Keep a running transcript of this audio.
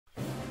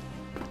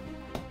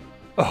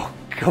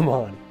Come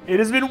on, it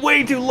has been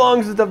way too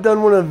long since I've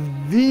done one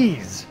of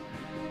these,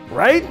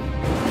 right?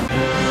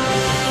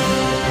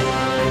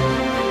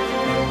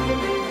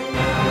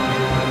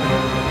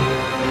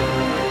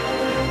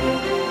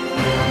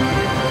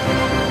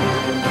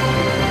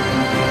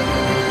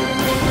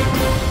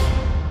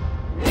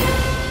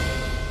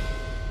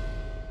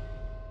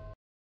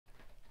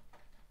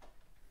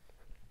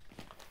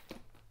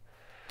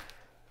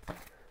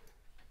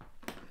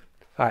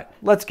 All right,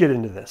 let's get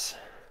into this.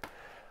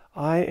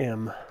 I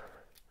am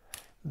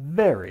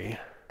very,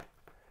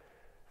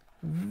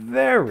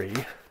 very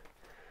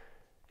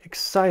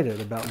excited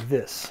about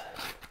this.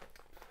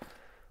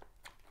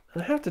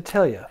 And I have to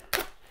tell you,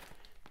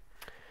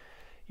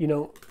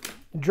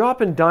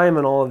 dropping dime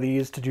on all of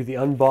these to do the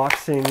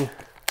unboxing,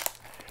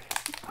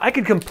 I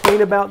could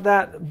complain about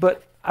that,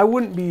 but I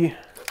wouldn't be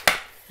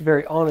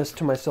very honest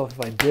to myself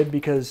if I did,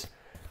 because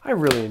I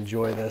really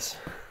enjoy this.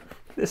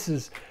 This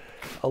is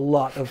a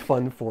lot of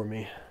fun for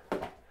me.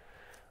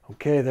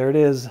 Okay, there it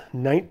is,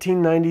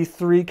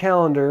 1993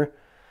 calendar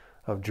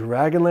of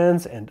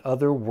Dragonlance and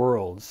Other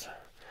Worlds,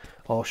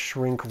 all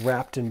shrink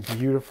wrapped and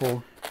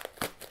beautiful.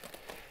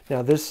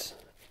 Now this,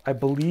 I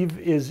believe,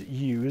 is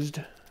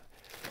used,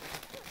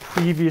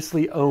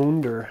 previously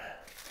owned, or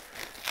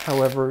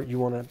however you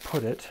want to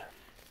put it.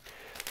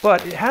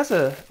 But it has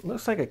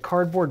looks like a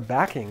cardboard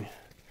backing,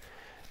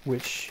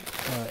 which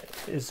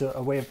is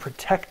a way of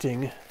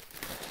protecting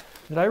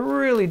that I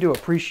really do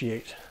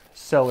appreciate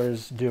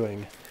sellers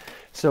doing.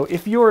 So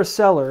if you're a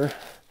seller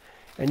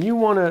and you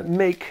want to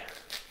make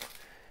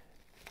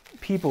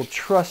people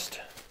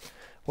trust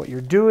what you're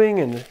doing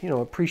and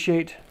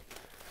appreciate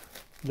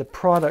the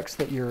products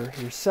that you're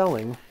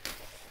selling,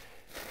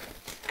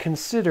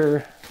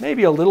 consider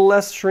maybe a little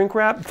less shrink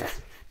wrap.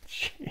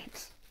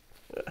 Jeez.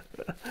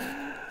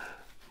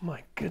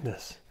 My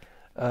goodness.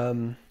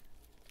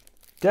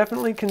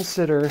 Definitely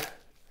consider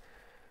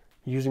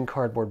using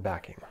cardboard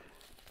backing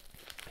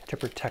to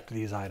protect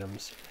these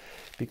items,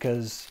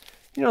 because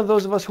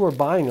those of us who are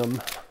buying them,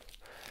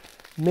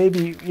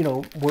 maybe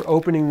we're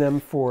opening them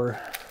for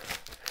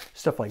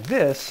stuff like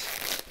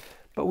this,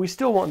 but we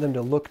still want them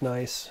to look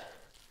nice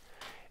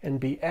and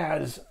be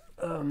as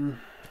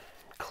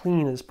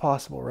clean as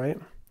possible, right?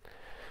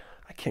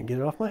 I can't get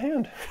it off my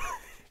hand.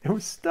 It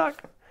was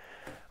stuck.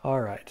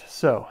 All right,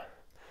 so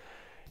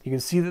you can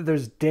see that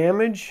there's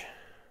damage.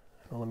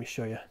 Well, let me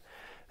show you.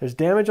 There's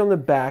damage on the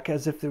back,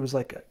 as if there was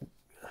like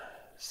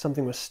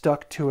something was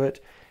stuck to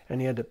it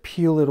and you had to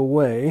peel it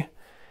away.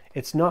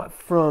 It's not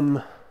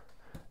from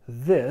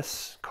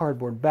this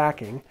cardboard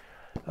backing,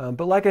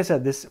 but like I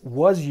said, this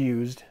was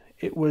used.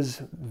 It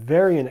was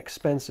very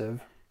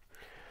inexpensive.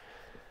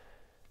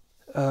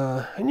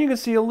 And you can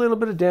see a little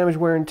bit of damage,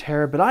 wear and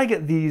tear, but I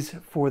get these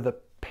for the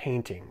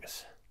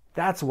paintings.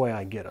 That's why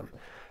I get them.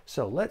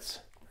 So let's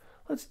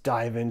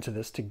dive into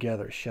this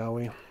together, shall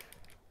we?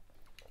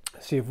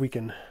 See if we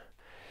can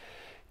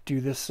do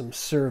this some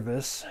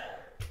service.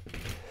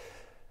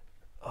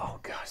 Oh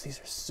gosh, these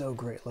are so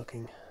great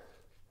looking.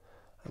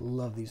 I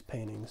love these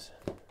paintings.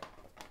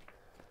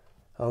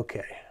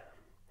 Okay.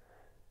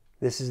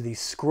 This is the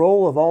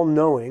Scroll of All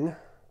Knowing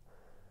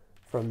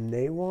from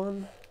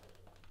Nawan.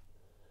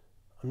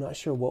 I'm not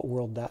sure what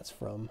world that's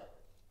from.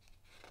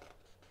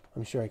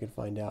 I'm sure I could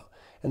find out.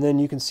 And then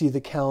you can see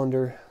the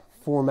calendar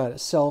format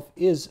itself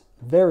is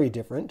very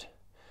different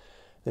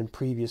than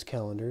previous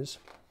calendars,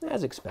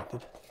 as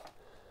expected.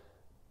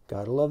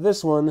 Gotta love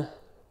this one.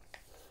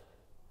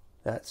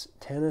 That's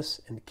Tanis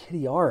and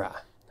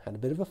Kitiara. Had a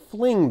bit of a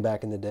fling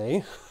back in the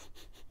day.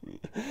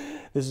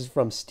 This is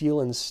from Steel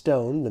and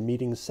Stone, the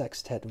Meeting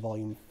Sextet,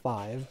 Volume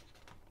 5.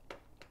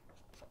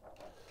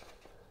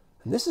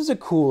 And this is a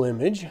cool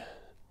image.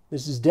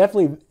 This is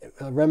definitely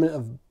a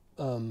remnant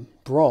of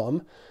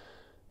Brom.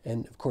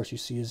 And of course you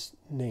see his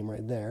name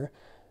right there.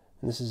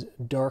 And this is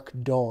Dark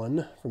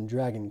Dawn from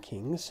Dragon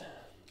Kings.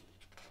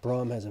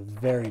 Brom has a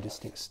very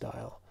distinct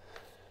style.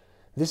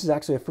 This is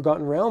actually a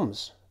Forgotten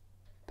Realms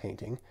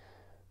painting.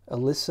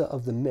 Alyssa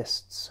of the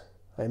Mists.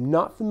 I am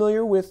not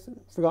familiar with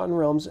Forgotten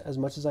Realms as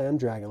much as I am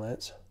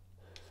Dragonlance.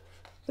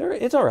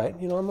 It's all right.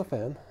 I'm a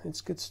fan.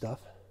 It's good stuff.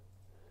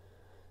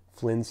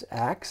 Flynn's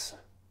Axe.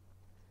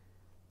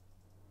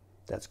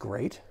 That's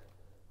great.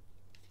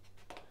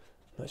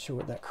 Not sure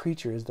what that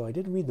creature is, though I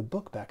did read the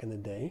book back in the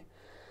day.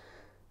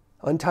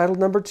 Untitled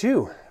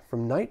 #2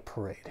 from Night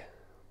Parade.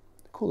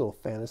 Cool little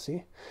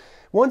fantasy.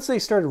 Once they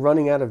started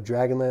running out of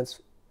Dragonlance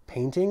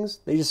paintings,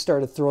 they just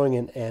started throwing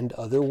in "and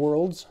Other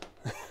Worlds,"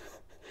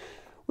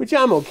 which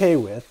I'm okay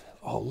with.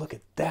 Oh, look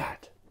at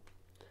that.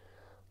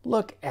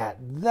 Look at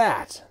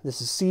that.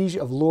 This is Siege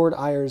of Lord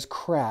Ayer's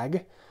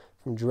Crag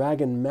from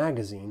Dragon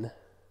Magazine.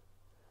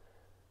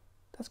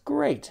 That's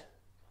great.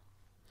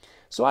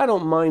 So I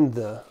don't mind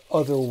the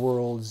Other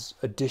Worlds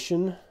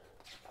addition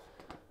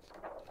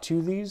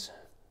to these.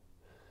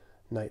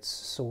 Knight's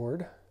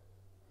Sword.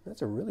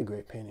 That's a really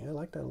great painting. I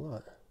like that a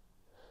lot.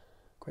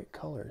 Great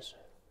colors.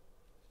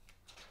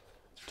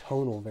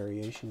 Tonal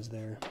variations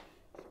there.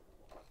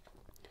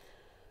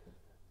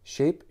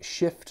 Shape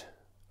Shift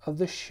of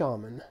the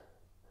Shaman.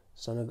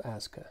 son of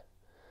Azka.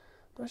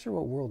 I'm not sure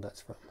what world that's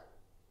from,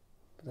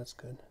 but that's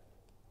good.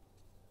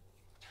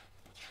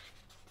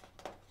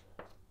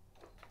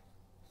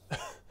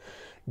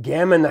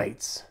 Gamma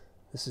Knights.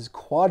 This is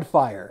quad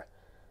fire.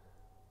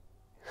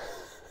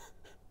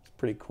 It's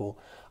pretty cool.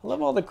 I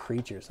love all the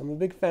creatures. I'm a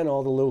big fan of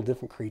all the little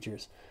different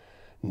creatures.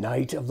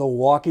 Night of the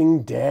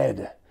Walking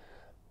Dead.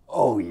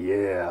 Oh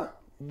yeah.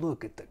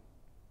 Look at the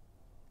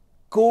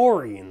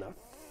gory in the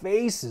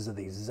faces of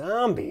these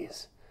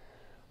zombies.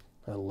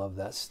 I love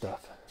that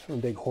stuff. I'm a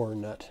big horror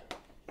nut.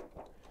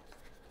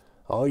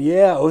 Oh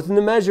yeah, Oath and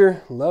the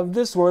Measure. Love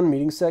this one.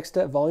 Meeting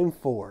Sextet Volume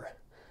 4.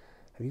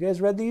 Have you guys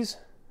read these?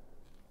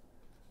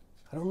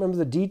 I don't remember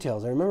the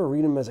details. I remember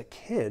reading them as a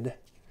kid.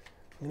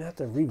 I'm going to have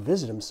to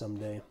revisit them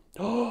someday.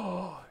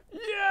 Oh,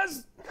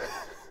 yes!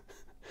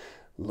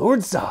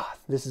 Lord Soth.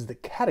 This is the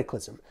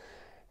Cataclysm.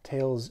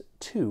 Tales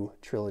 2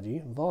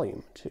 Trilogy,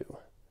 Volume 2.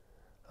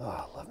 Oh,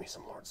 I love me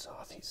some Lord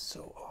Soth. He's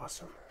so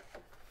awesome.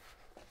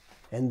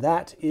 And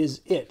that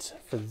is it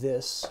for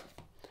this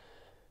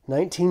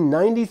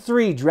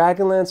 1993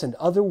 Dragonlance and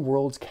Other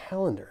Worlds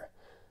Calendar.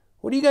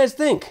 What do you guys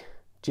think?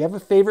 Do you have a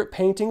favorite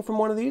painting from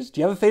one of these?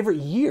 Do you have a favorite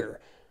year?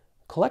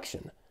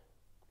 Collection?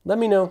 Let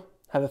me know.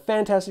 Have a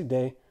fantastic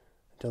day.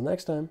 Until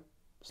next time,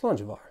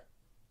 Slàinte mhath.